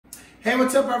Hey,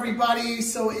 what's up everybody?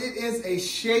 So it is a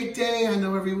shake day. I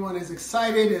know everyone is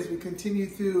excited as we continue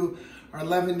through our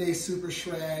 11-day super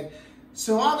shred.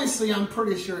 So obviously I'm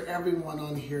pretty sure everyone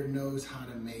on here knows how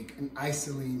to make an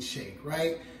IsaLean shake,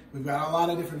 right? We've got a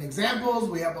lot of different examples.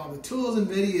 We have all the tools and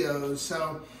videos.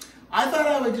 So I thought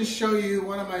I would just show you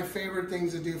one of my favorite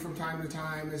things to do from time to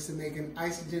time is to make an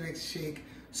Isagenix Shake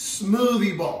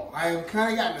Smoothie Bowl. I've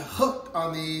kind of gotten hooked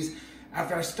on these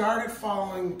after I started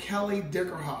following Kelly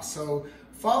Dickerhoff. So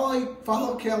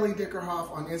follow Kelly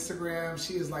Dickerhoff on Instagram.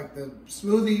 She is like the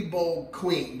smoothie bowl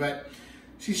queen, but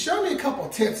she showed me a couple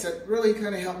tips that really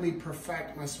kind of helped me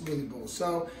perfect my smoothie bowl.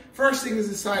 So first thing is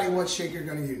deciding what shake you're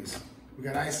gonna use. We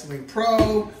got IsaLean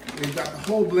Pro, we've got the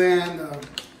whole blend,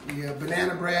 the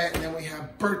banana bread, and then we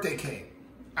have birthday cake.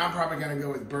 I'm probably gonna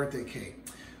go with birthday cake.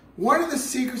 One of the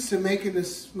secrets to making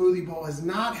this smoothie bowl is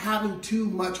not having too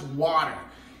much water.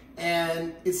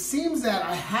 And it seems that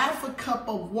a half a cup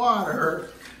of water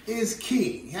is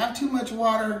key. You have too much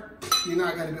water, you're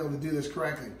not going to be able to do this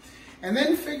correctly. And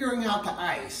then figuring out the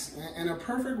ice. In a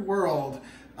perfect world,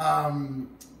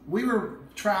 we were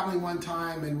traveling one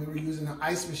time and we were using an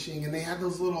ice machine and they had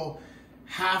those little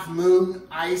half moon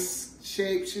ice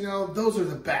shapes, you know, those are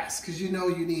the best because you know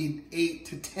you need 8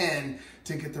 to 10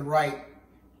 to get the right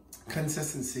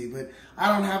consistency, but I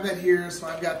don't have that here, so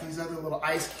I've got these other little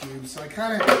ice cubes, so I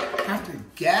kind of have to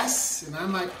guess, and I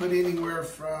might put anywhere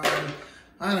from,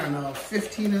 I don't know,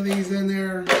 15 of these in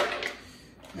there.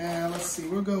 And let's see,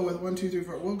 we'll go with 1, 2, 3,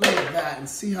 4, we'll go with that and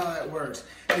see how that works.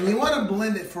 And you want to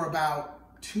blend it for about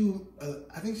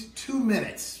I think 2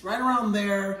 minutes, right around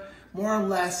there, more or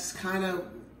less, is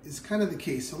kind of the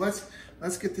key. So let's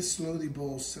get the smoothie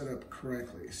bowl set up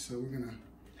correctly. So we're gonna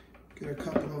get a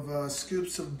couple of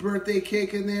scoops of birthday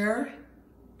cake in there.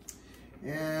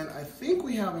 And I think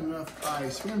we have enough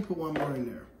ice. We're gonna put one more in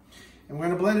there. And we're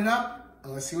gonna blend it up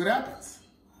and let's see what happens.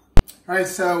 All right,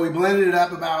 so we blended it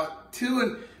up about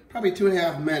probably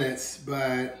 2.5 minutes,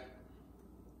 but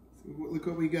look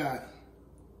what we got.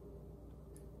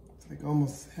 It's like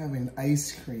almost having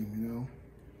ice cream, you know?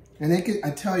 And I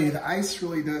tell you, the ice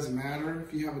really does matter.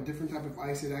 If you have a different type of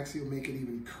ice, it actually will make it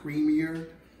even creamier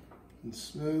and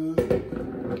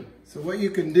smooth. So what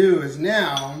you can do is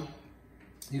now,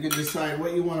 you can decide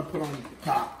what you want to put on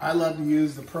top. I love to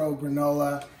use the Pro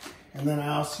granola, and then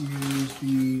I also use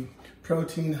the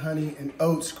protein, honey, and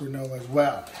oats granola as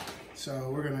well.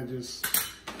 So we're gonna just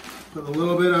put a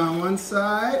little bit on one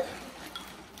side.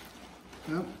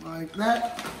 Yep, like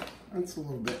that. That's a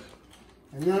little bit.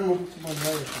 And then we'll put some on the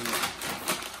other side.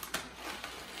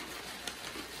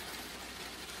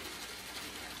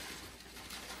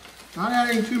 Not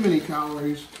adding too many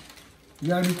calories. You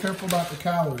gotta be careful about the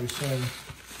calories, so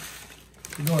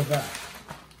you go with that.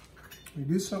 You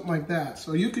do something like that.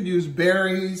 So you could use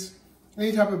berries,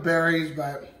 any type of berries,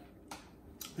 but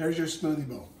there's your smoothie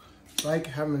bowl. It's like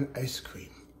having ice cream.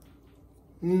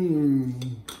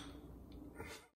 Mmm.